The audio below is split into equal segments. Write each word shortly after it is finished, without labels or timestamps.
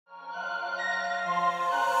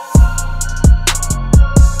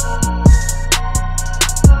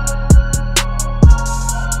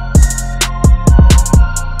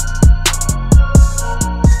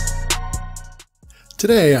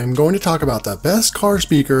Today I'm going to talk about the best car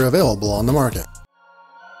speaker available on the market.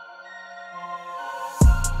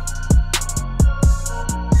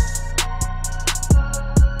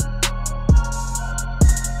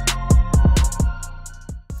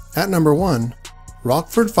 At number 1,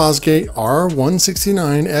 Rockford Fosgate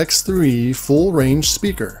R169X3 Full Range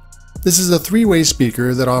Speaker. This is a three-way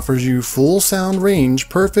speaker that offers you full sound range,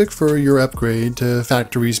 perfect for your upgrade to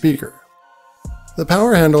factory speaker. The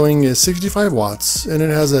power handling is 65 watts and it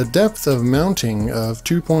has a depth of mounting of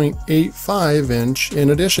 2.85 inch in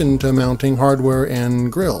addition to mounting hardware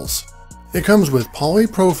and grills. It comes with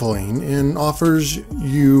polypropylene and offers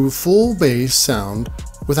you full bass sound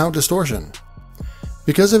without distortion.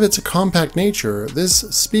 Because of its compact nature, this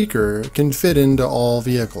speaker can fit into all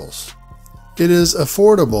vehicles. It is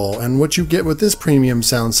affordable, and what you get with this premium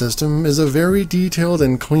sound system is a very detailed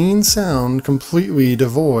and clean sound completely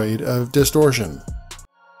devoid of distortion.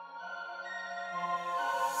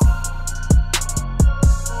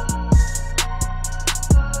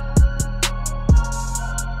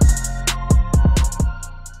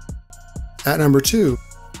 At number 2,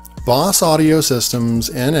 Boss Audio Systems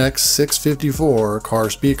NX654 Car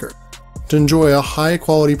Speaker. To enjoy a high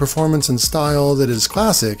quality performance and style that is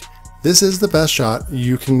classic, this is the best shot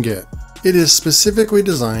you can get. It is specifically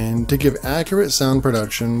designed to give accurate sound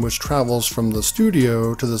production which travels from the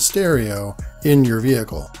studio to the stereo in your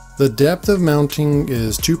vehicle. The depth of mounting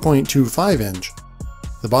is 2.25 inch.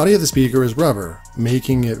 The body of the speaker is rubber,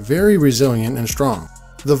 making it very resilient and strong.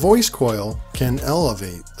 The voice coil can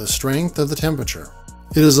elevate the strength of the temperature.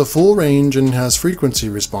 It is a full range and has frequency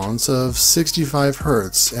response of 65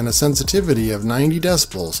 Hz and a sensitivity of 90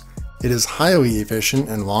 decibels. It is highly efficient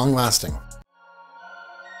and long-lasting.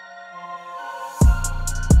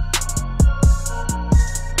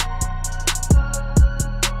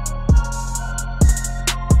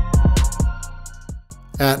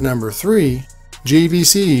 At number 3,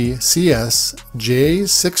 JVC CS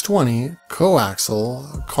J620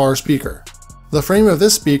 Coaxial Car Speaker. The frame of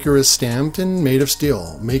this speaker is stamped and made of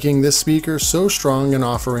steel, making this speaker so strong and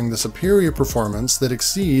offering the superior performance that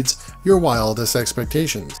exceeds your wildest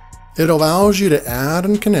expectations. It allows you to add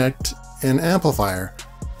and connect an amplifier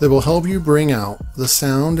that will help you bring out the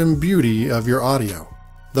sound and beauty of your audio.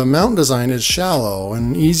 The mount design is shallow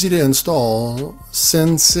and easy to install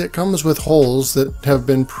since it comes with holes that have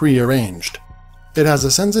been pre-arranged. It has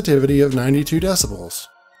a sensitivity of 92 decibels.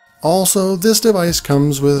 Also, this device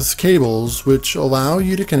comes with cables which allow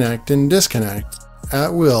you to connect and disconnect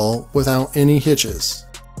at will without any hitches.